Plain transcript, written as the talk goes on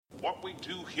What we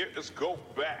do here is go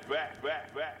back.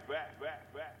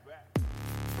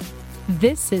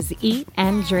 This is Eat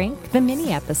and Drink, the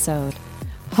mini episode,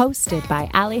 hosted by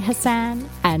Ali Hassan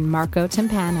and Marco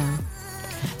Timpano.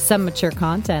 Some mature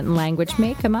content and language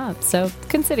may come up, so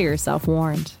consider yourself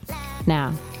warned.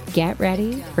 Now, get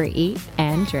ready for Eat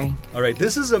and Drink. All right,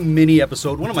 this is a mini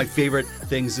episode. One of my favorite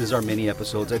things is our mini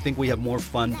episodes. I think we have more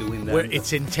fun doing them.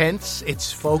 It's intense.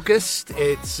 It's focused.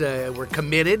 We're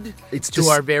committed to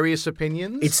our various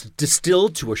opinions. It's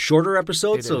distilled to a shorter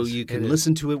episode, so you can It is.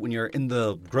 listen to it when you're in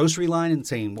the grocery line and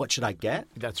saying, "What should I get?"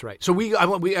 That's right. So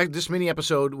this mini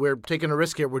episode, we're taking a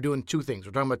risk here. We're doing two things.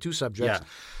 We're talking about two subjects. Yeah.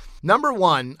 Number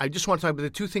one, I just want to talk about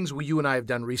the two things you and I have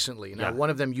done recently. Now, Yeah.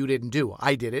 one of them you didn't do.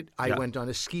 I did it. I Yeah. went on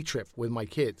a ski trip with my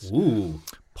kids. Ooh,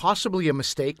 Possibly a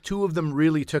mistake. Two of them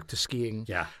really took to skiing.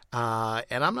 yeah.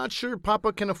 And I'm not sure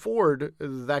Papa can afford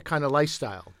that kind of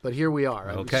lifestyle. But here we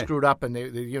are. Okay. I screwed up, and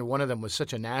one of them was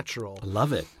such a natural. I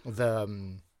love it.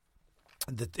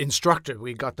 The instructor,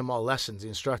 we got them all lessons. The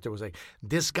instructor was like,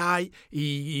 this guy,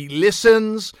 he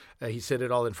listens. He said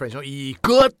it all in French. Il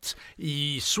écoute,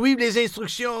 il suit les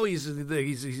instructions.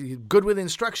 He's good with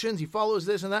instructions. He follows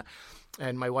this and that.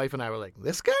 And my wife and I were like,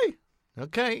 this guy?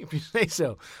 Okay, if you say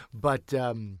so. But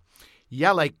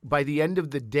like by the end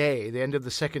of the day, the end of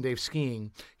the second day of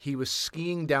skiing, he was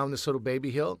skiing down this little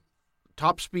baby hill,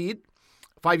 top speed,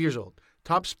 5 years old,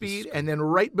 top speed, and then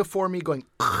right before me going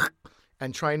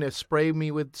and trying to spray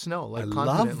me with snow. Like, I love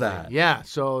confidently. that. Yeah.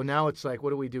 So now it's like, what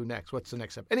do we do next? What's the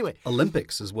next step? Anyway,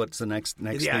 Olympics is what's the next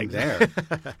Yeah, thing there.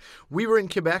 we were in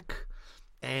Quebec,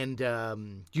 and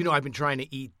I've been trying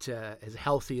to eat as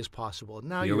healthy as possible.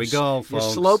 Now Here we go, You're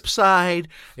folks. slope side.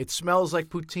 It smells like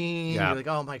poutine. Yeah. You're like,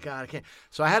 oh my god, I can't.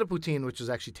 So I had a poutine, which was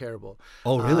actually terrible.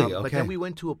 Oh, really? But Okay. then we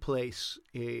went to a place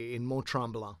in Mont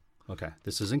Tremblant. Okay,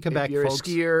 this is in Quebec, If you're folks. a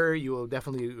skier, you will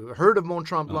definitely heard of Mont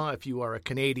Tremblant. If you are a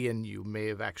Canadian, you may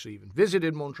have actually even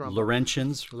visited Mont Tremblant.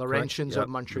 Laurentians. Laurentians correct? of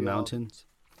Montreal. The mountains.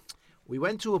 We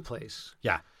went to a place.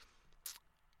 Yeah.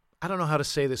 I don't know how to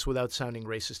say this without sounding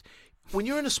racist. When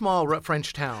you're in a small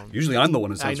French town, Usually I'm the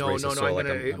one who sounds I know, racist. no.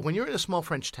 I'm- When you're in a small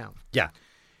French town yeah.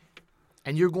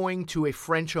 and you're going to a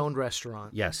French-owned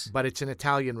restaurant, Yes. but it's an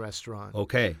Italian restaurant,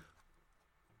 Okay.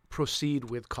 proceed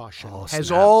with caution. Oh, has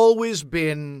snap. always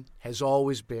been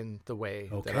the way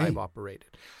that Okay. I've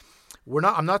operated.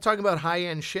 I'm not talking about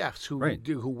high-end chefs who Right.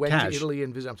 who went Cash. to Italy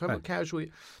and visited. I'm talking Right. about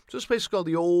casually. So this place is called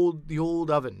the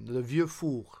old oven, the Vieux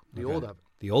Four, the old oven.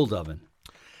 The old oven.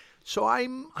 So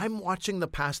I'm watching the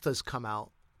pastas come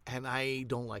out, and I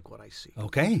don't like what I see.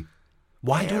 Okay.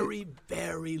 Why do Very,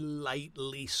 very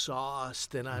lightly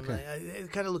sauced, and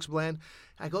it kind of looks bland.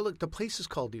 I go, look, the place is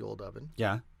called the Old Oven.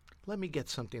 Yeah. Let me get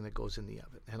something that goes in the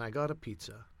oven. And I got a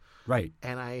pizza, Right.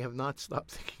 and I have not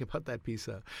stopped thinking about that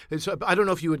pizza. And so I don't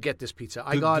know if you would get this pizza.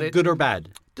 I got it. Good or bad?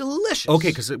 Delicious. Okay,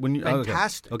 because when you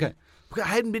Fantastic. Okay. I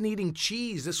hadn't been eating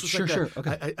cheese. This was Sure, like sure.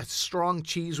 Okay. a strong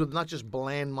cheese with not just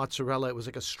bland mozzarella. It was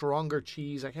like a stronger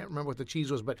cheese. I can't remember what the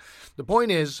cheese was, but the point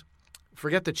is,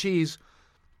 forget the cheese,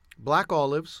 black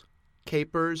olives,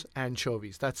 capers,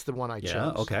 anchovies. That's the one I chose.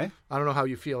 Yeah. Okay. I don't know how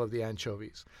you feel of the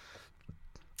anchovies.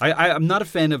 I'm not a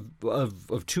fan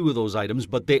of two of those items,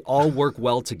 but they all work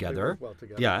well together. work well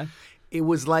together. Yeah. It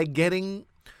was like getting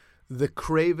the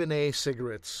Cravenet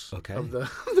cigarettes Okay. of the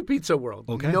the pizza world.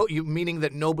 Okay. Meaning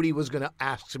that nobody was going to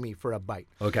ask me for a bite.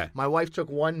 Okay. My wife took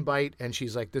one bite, and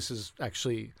she's like, this is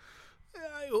actually,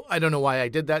 I don't know why I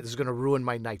did that. This is going to ruin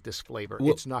my night, this flavor.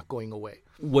 Well- It's not going away.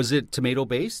 Was it tomato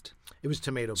based? It was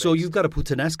tomato based. So you've got a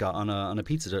puttanesca on a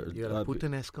pizza. You got a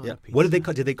puttanesca on Yeah. a pizza. What did they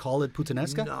call? Did they call it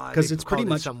puttanesca? No, Because they it's pretty called it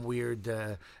much. some weird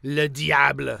le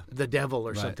diable, the devil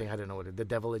or Right. something. I don't know what the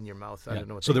devil in your mouth. I Yeah. don't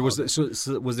know what So they there was called it.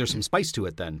 so was there some spice to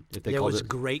it then? If they There called was it. a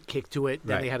great kick to it.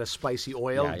 Then Right. they had a spicy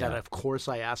oil Yeah, that, yeah. of course,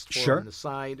 I asked for Sure. on the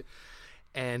side.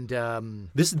 And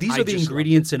These I are the just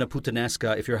ingredients in a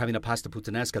puttanesca. If you're having a pasta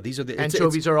puttanesca, these are the it's-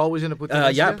 anchovies are always in a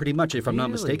puttanesca? yeah, pretty much, if I'm not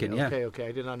Really? mistaken, yeah. Okay,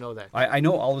 I did not know that. I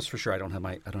know all this for sure. I don't have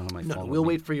my phone. No, with we'll me.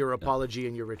 wait for your apology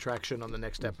and your retraction on the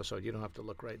next episode. You don't have to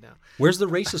look right now. Where's the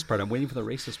racist part? I'm waiting for the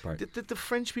racist part. The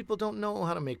French people don't know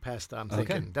how to make pasta. I'm Okay.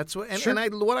 thinking that's what. And, Sure.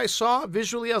 what I saw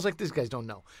visually, I was like, these guys don't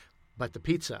know. But the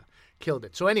pizza killed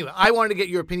it. So anyway, I wanted to get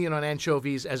your opinion on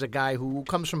anchovies as a guy who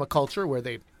comes from a culture where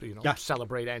they, Yeah.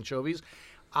 celebrate anchovies.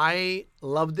 I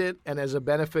loved it, and as a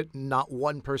benefit, not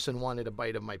one person wanted a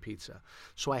bite of my pizza.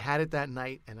 So I had it that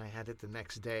night, and I had it the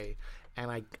next day, and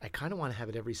I kind of want to have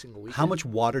it every single week. How much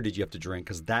water did you have to drink?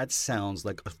 Because that sounds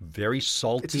like a very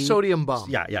salty. It's a sodium bomb.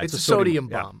 Yeah, yeah. It's a sodium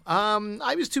yeah. bomb.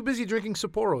 I was too busy drinking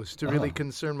Sapporos to really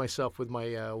concern myself with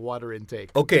my water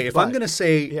intake. Okay, if I'm But- going to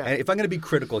say, yeah. if I'm going to be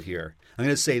critical here, I'm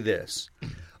going to say this.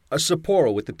 a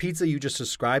Sapporo with the pizza you just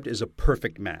described is a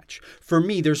perfect match. For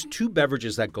me, there's two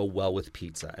beverages that go well with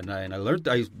pizza. And I learned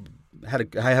I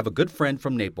have a good friend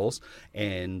from Naples,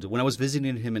 and when I was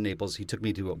visiting him in Naples, he took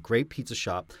me to a great pizza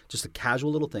shop, just a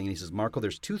casual little thing, and he says, Marco,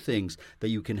 there's two things that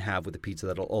you can have with a pizza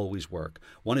that'll always work.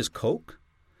 One is Coke,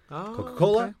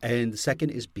 Coca-Cola, and the second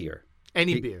is beer.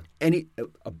 Any beer.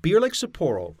 A beer like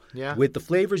Sapporo Yeah. with the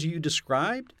flavors you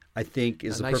described, I think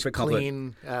is A the nice, perfect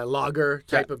complement. clean lager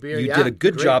type of beer. You Yeah, did a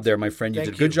good great. job there, my friend. You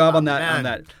Thank did a good job on that. Man, On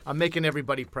that. I'm making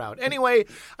everybody proud. Anyway,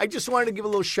 I just wanted to give a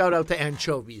little shout out to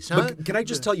anchovies. Huh? But can I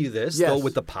just tell you this, Yes. though,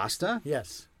 with the pasta?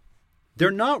 Yes.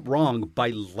 They're not wrong by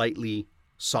lightly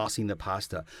saucing the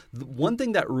pasta. The one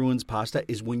thing that ruins pasta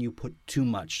is when you put too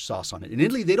much sauce on it. In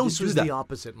Italy, they don't This do was that. the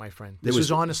opposite, my friend. This was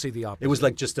honestly the opposite. It was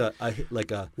like just a.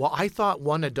 Well, I thought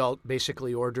one adult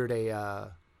basically ordered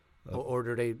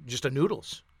just a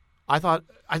noodles. I thought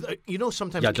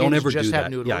sometimes kids don't ever just do have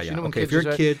that. noodles. Yeah. You know, when Okay, if kids you're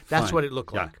a just- kid, that's fine. what it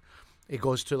looked Yeah. like. It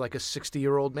goes to like a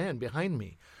 60-year-old man behind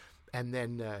me, and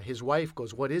then his wife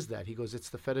goes, "What is that?" He goes, "It's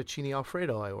the fettuccine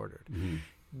Alfredo I ordered."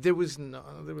 There was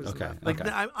Okay, like okay.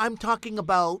 I'm talking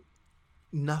about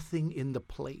nothing in the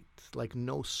plate, like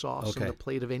no sauce in Okay. the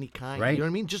plate of any kind. Right. You know what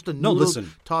I mean? Just a No, noodle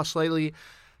listen. tossed slightly.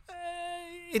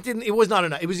 It was not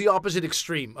enough. It was the opposite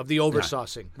extreme of the over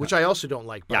saucing, which I also don't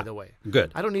like, by Yeah. the way.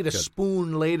 Good. I don't need a Good.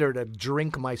 spoon later to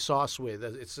drink my sauce with.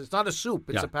 It's not a soup.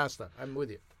 It's Yeah. a pasta. I'm with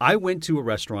you. I went to a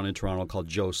restaurant in Toronto called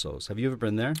Joso's. Have you ever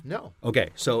been there? No.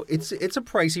 Okay, so it's a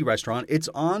pricey restaurant. It's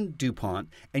on DuPont,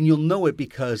 and you'll know it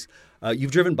because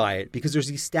you've driven by it because there's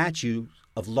these statues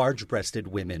of large-breasted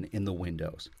women in the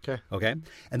windows. Okay. Okay,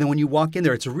 and then when you walk in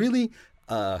there, it's a really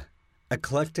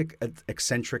eclectic,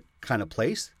 eccentric kind of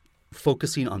place,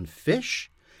 focusing on fish,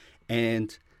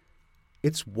 and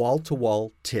it's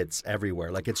wall-to-wall tits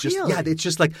everywhere. Like it's just Really? it's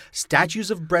just like statues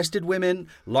of breasted women,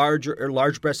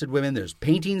 large-breasted women. There's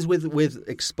paintings with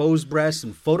exposed breasts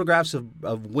and photographs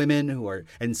of women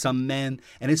and some men,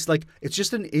 and it's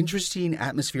just an interesting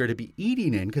atmosphere to be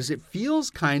eating in because it feels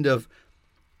kind of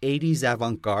 80s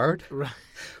avant-garde. Right.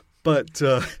 But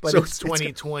But so it's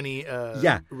 2020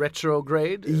 yeah.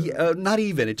 retrograde. not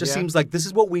even. It just Yeah. seems like this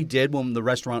is what we did when the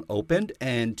restaurant opened,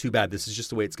 and too bad. This is just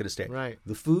the way it's going to stay. Right.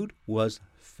 The food was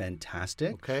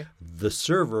fantastic. Okay. The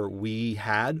server we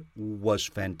had was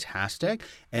fantastic,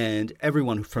 and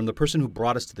everyone from the person who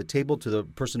brought us to the table to the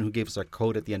person who gave us our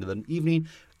code at the end of the evening.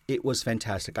 It was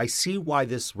fantastic. I see why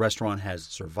this restaurant has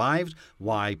survived,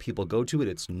 why people go to it.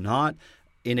 It's not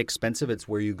inexpensive. It's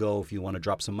where you go if you want to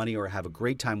drop some money or have a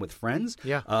great time with friends.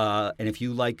 Yeah. And if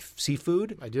you like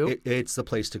seafood, I do. It's the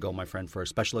place to go, my friend, for a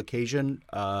special occasion.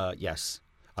 Yes.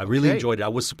 I really Okay. enjoyed it. I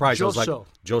was surprised. I was like, Joso.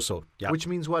 Joso. Yeah. Which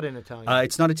means what in Italian?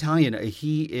 It's not Italian.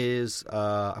 He is,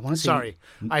 I want to say. Sorry.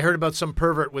 I heard about some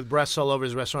pervert with breasts all over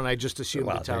his restaurant. I just assumed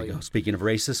Well, there you Italian. go. Speaking of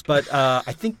racist, but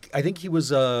I think he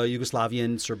was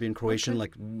Yugoslavian, Serbian, Croatian,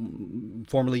 like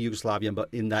formerly Yugoslavian, but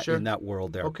in that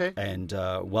world there. Okay. And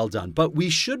well done. But we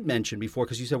should mention before,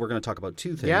 because you said we're going to talk about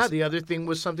two things. Yeah, the other thing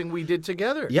was something we did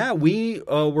together. Yeah, we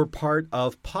were part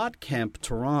of PodCamp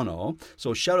Toronto.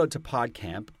 So shout out to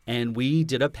PodCamp. And we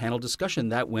did a panel discussion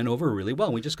that went over really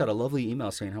well. We just got a lovely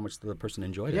email saying how much the person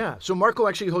enjoyed it. Yeah. So Marco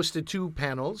actually hosted two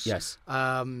panels. Yes.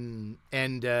 And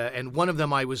one of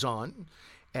them I was on.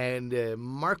 And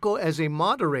Marco, as a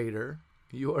moderator,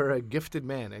 you are a gifted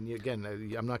man. And again,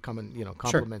 I'm not coming,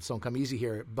 compliments don't come easy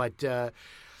here. But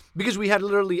because we had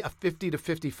literally a 50 to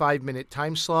 55 minute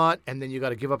time slot, and then you got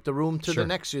to give up the room to Sure. the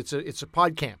next. It's a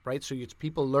pod camp, right? So it's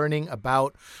people learning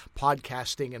about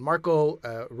podcasting. And Marco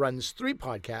runs 3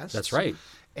 podcasts. That's right.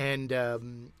 And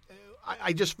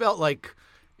I just felt like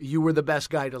you were the best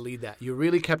guy to lead that. You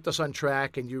really kept us on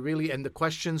track, and and the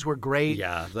questions were great.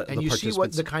 Yeah, and the you see what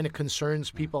participants- the kind of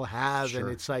concerns people have, Sure. and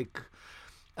it's like,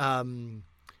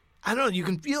 I don't know. You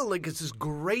can feel like it's this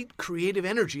great creative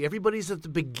energy. Everybody's at the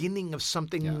beginning of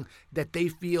something that they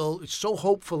feel so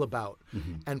hopeful about,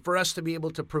 and for us to be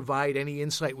able to provide any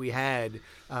insight we had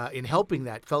in helping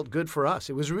that felt good for us.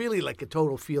 It was really like a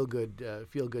total feel good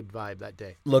vibe that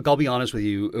day. Look, I'll be honest with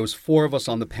you. It was 4 of us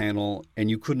on the panel, and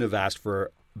you couldn't have asked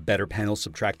for better panel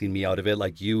subtracting me out of it.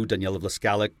 Like you, Daniela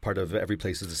Vlaskalik, part of Every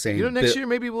Place is the Same. Next year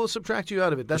maybe we'll subtract you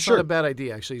out of it. That's Sure. not a bad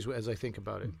idea, actually, as I think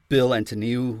about it. Bill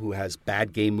Antoniou, who has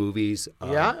Bad Gay Movies.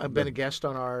 Yeah, I've been a guest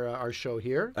on our show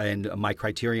here. And My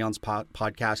Criterion's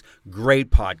podcast.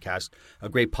 Great podcast. A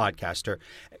great podcaster.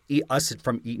 Us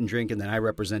from Eat and Drink, and then I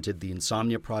represented the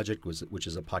Insomnia Project, which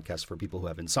is a podcast for people who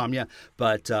have insomnia.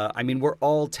 But, we're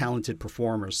all talented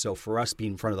performers, so for us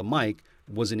being in front of the mic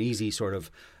was an easy sort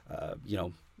of,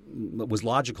 was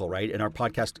logical, right? And our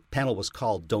podcast panel was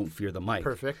called Don't Fear the Mic.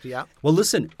 Perfect, yeah. Well,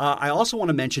 listen, I also want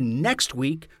to mention next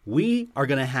week we are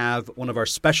going to have one of our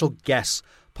special guests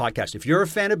podcast. If you're a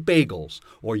fan of bagels,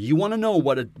 or you want to know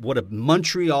what a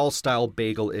Montreal-style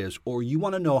bagel is, or you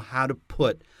want to know how to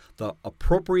put the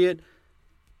appropriate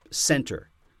center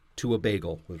to a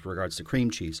bagel with regards to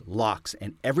cream cheese, lox,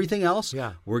 and everything else,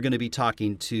 we're going to be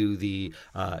talking to the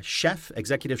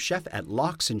executive chef at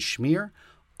Lox and Schmear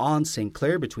on St.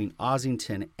 Clair between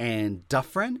Ossington and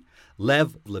Dufferin,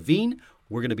 Lev Levine.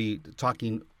 We're going to be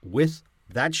talking with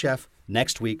that chef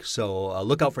next week, so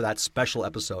look out for that special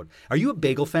episode. Are you a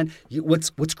bagel fan?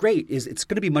 What's great is it's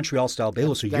going to be Montreal-style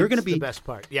bagel, so you're going to be... That's the best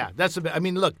part. Yeah, that's the best. I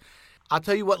mean, look, I'll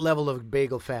tell you what level of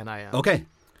bagel fan I am. Okay.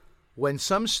 When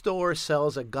some store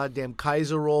sells a goddamn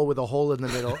Kaiser roll with a hole in the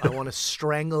middle, I want to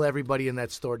strangle everybody in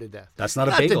that store to death. That's not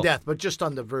a bagel. Not to death, but just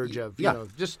on the verge of,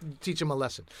 just teach them a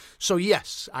lesson. So,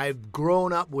 yes, I've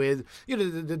grown up with,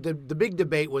 the big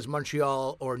debate was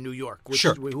Montreal or New York,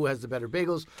 who has the better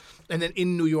bagels. And then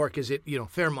in New York, is it,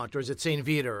 Fairmont or is it St.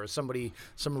 Vita or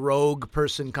some rogue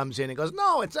person comes in and goes,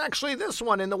 no, it's actually this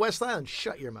one in the West Island.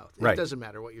 Shut your mouth. Right. It doesn't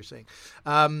matter what you're saying.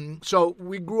 So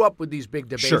we grew up with these big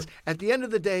debates. Sure. At the end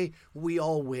of the day, we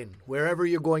all win. Wherever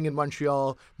you're going in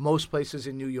Montreal, most places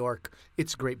in New York,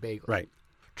 it's great bagels. Right.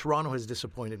 Toronto has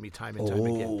disappointed me time and time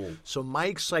again. So my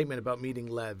excitement about meeting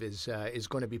Lev is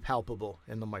going to be palpable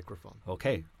in the microphone.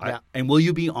 Okay. And will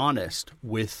you be honest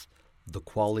with the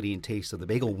quality and taste of the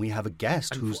bagel when we have a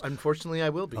guest who's... Unfortunately, I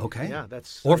will be. Okay. Yeah,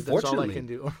 that's all I can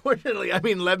do. Or fortunately, I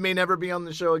mean, Lev may never be on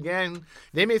the show again.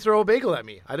 They may throw a bagel at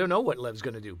me. I don't know what Lev's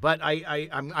going to do. But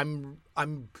I'm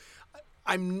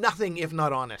nothing if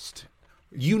not honest.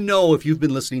 If you've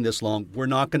been listening this long, we're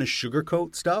not going to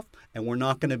sugarcoat stuff, and we're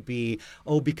not going to be,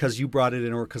 because you brought it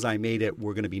in or because I made it,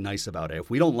 we're going to be nice about it. If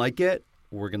we don't like it,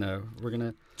 we're gonna.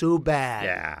 Too bad.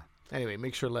 Yeah. Anyway,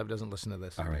 make sure Lev doesn't listen to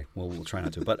this. All right. Well, we'll try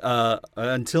not to. But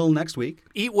until next week.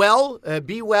 Eat well,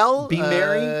 be well. Be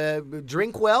merry.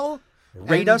 Drink well.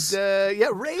 Rate us.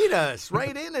 Rate us.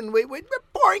 Write in, and we're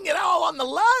pouring it all on the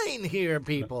line here,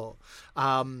 people.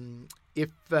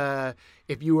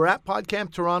 If you were at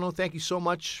PodCamp Toronto, thank you so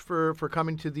much for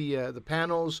coming to the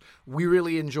panels. We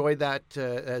really enjoyed that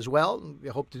as well. We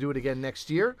hope to do it again next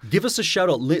year. Give us a shout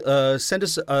out. Send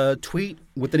us a tweet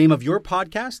with the name of your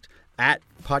podcast at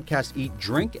Podcast Eat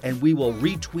Drink, and we will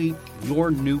retweet your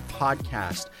new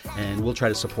podcast, and we'll try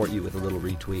to support you with a little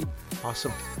retweet.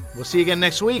 Awesome. We'll see you again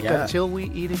next week. Until we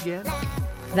eat again.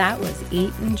 That was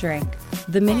Eat and Drink,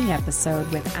 the mini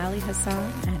episode with Ali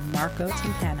Hassan and Marco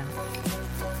Timpano.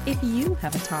 If you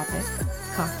have a topic,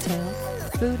 cocktail,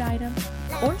 food item,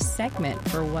 or segment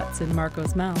for what's in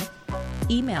Marco's mouth,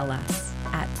 email us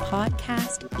at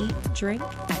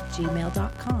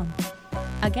podcasteatdrink@gmail.com.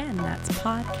 Again, that's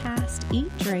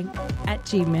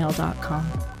podcasteatdrink@gmail.com.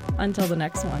 Until the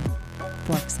next one,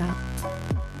 forks up.